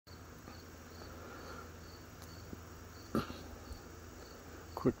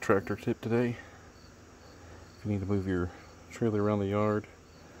Quick tractor tip today. If you need to move your trailer around the yard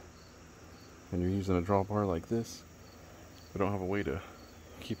and you're using a drawbar like this, but don't have a way to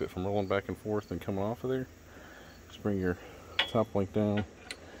keep it from rolling back and forth and coming off of there, just bring your top link down,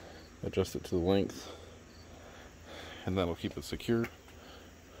 adjust it to the length, and that'll keep it secure.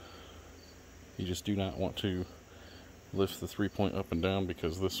 You just do not want to lift the 3-point up and down,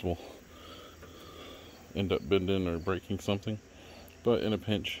 because this will end up bending or breaking something. But in a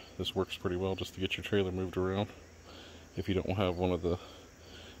pinch, this works pretty well just to get your trailer moved around if you don't have one of the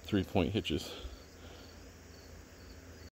 3-point hitches.